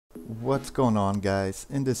What's going on, guys?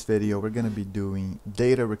 In this video we're going to be doing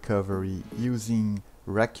data recovery using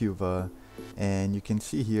Recuva, and you can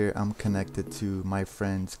see here I'm connected to my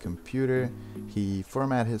friend's computer. He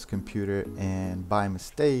formatted his computer and by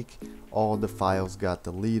mistake all the files got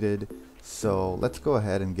deleted. So let's go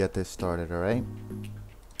ahead and get this started. Alright,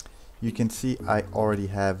 you can see I already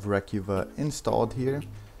have Recuva installed here.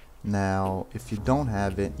 Now if you don't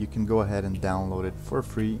have it, you can go ahead and download it for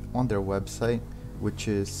free on their website, which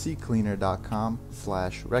is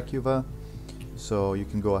ccleaner.com/Recuva. So you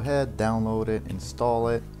can go ahead, download it, install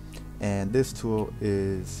it, and this tool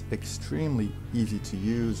is extremely easy to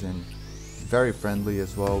use and very friendly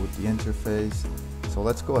as well with the interface. So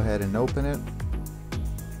let's go ahead and open it.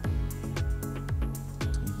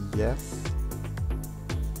 Yes.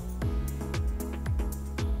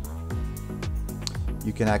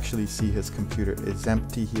 You can actually see his computer is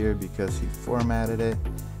empty here because he formatted it.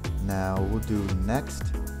 Now we'll do next,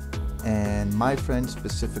 and my friend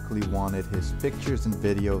specifically wanted his pictures and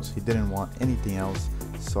videos. He didn't want anything else,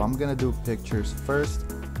 so I'm gonna do pictures first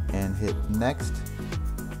and hit next.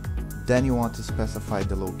 Then you want to specify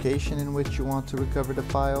the location in which you want to recover the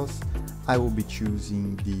files. I will be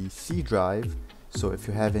choosing the C drive, so if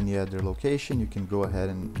you have any other location you can go ahead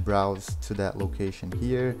and browse to that location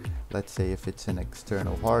here. Let's say if it's an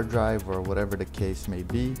external hard drive or whatever the case may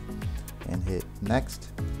be, and hit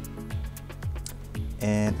next.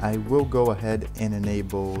 And I will go ahead and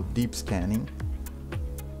enable deep scanning,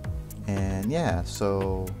 and yeah,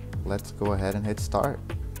 so let's go ahead and hit start.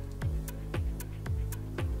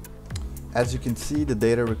 As you can see, the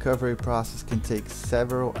data recovery process can take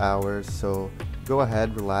several hours, so go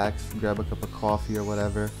ahead, relax, grab a cup of coffee or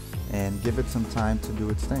whatever, and give it some time to do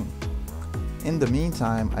its thing. In the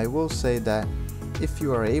meantime, I will say that if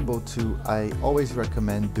you are able to, I always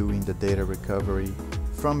recommend doing the data recovery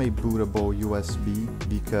from a bootable USB,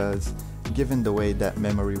 because given the way that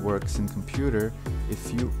memory works in computer,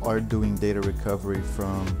 if you are doing data recovery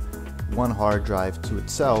from one hard drive to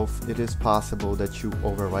itself, it is possible that you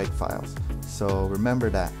overwrite files. So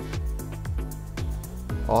remember that.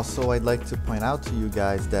 Also, I'd like to point out to you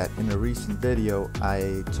guys that in a recent video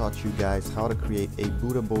I taught you guys how to create a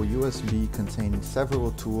bootable USB containing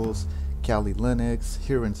several tools: Kali Linux,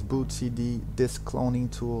 Hiren's boot CD, disk cloning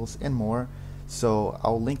tools, and more. So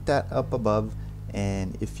I'll link that up above,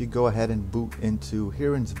 and if you go ahead and boot into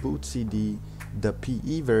Hiren's boot CD, the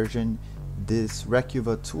PE version, this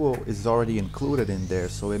Recuva tool is already included in there,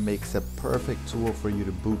 so it makes a perfect tool for you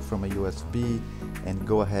to boot from a USB and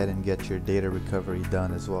go ahead and get your data recovery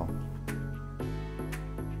done as well.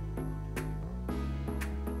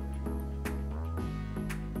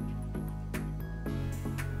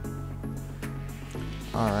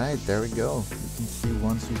 Alright, there we go. You can see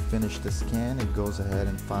once we finish the scan, it goes ahead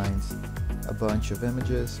and finds a bunch of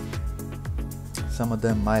images. Some of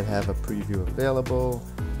them might have a preview available,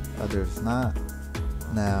 others not.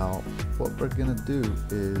 Now, what we're gonna do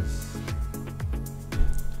is,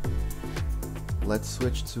 let's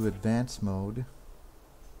switch to advanced mode.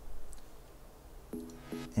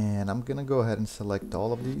 And I'm gonna go ahead and select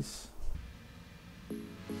all of these.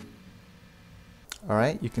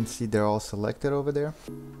 Alright, you can see they're all selected over there.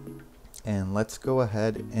 And let's go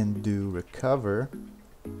ahead and do recover.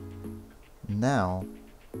 Now,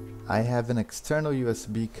 I have an external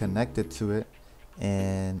USB connected to it,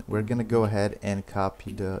 and we're gonna go ahead and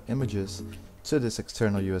copy the images to this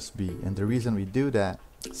external USB. And the reason we do that,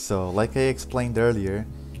 so like I explained earlier,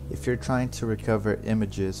 if you're trying to recover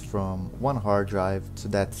images from one hard drive to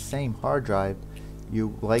that same hard drive,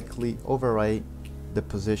 you likely overwrite the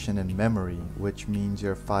position in memory, which means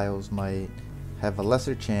your files might have a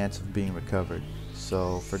lesser chance of being recovered.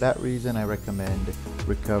 So for that reason, I recommend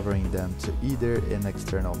recovering them to either an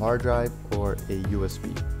external hard drive or a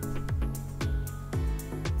USB.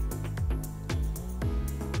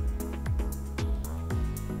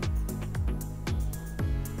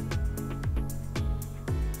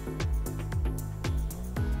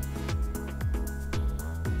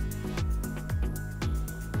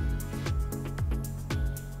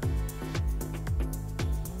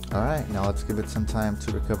 Alright, now let's give it some time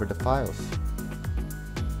to recover the files.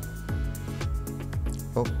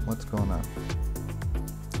 Oh, what's going on?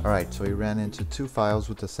 Alright, so we ran into two files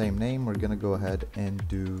with the same name. We're gonna go ahead and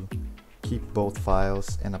do keep both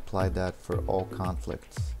files and apply that for all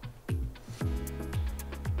conflicts.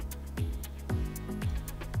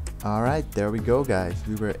 Alright, there we go, guys.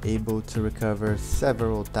 We were able to recover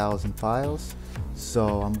several thousand files.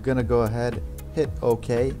 So I'm gonna go ahead, hit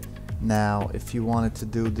OK. Now, if you wanted to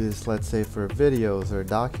do this, let's say for videos or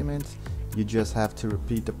documents, you just have to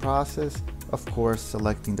repeat the process, of course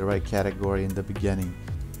selecting the right category in the beginning.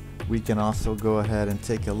 We can also go ahead and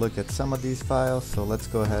take a look at some of these files. So let's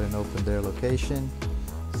go ahead and open their location.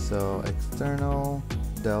 So external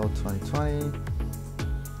Dell 2020.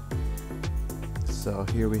 So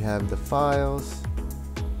here we have the files,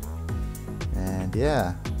 and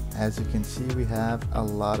yeah, as you can see, we have a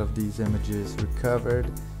lot of these images recovered,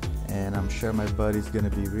 and I'm sure my buddy's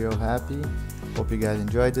gonna be real happy. Hope you guys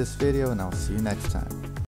enjoyed this video, and I'll see you next time.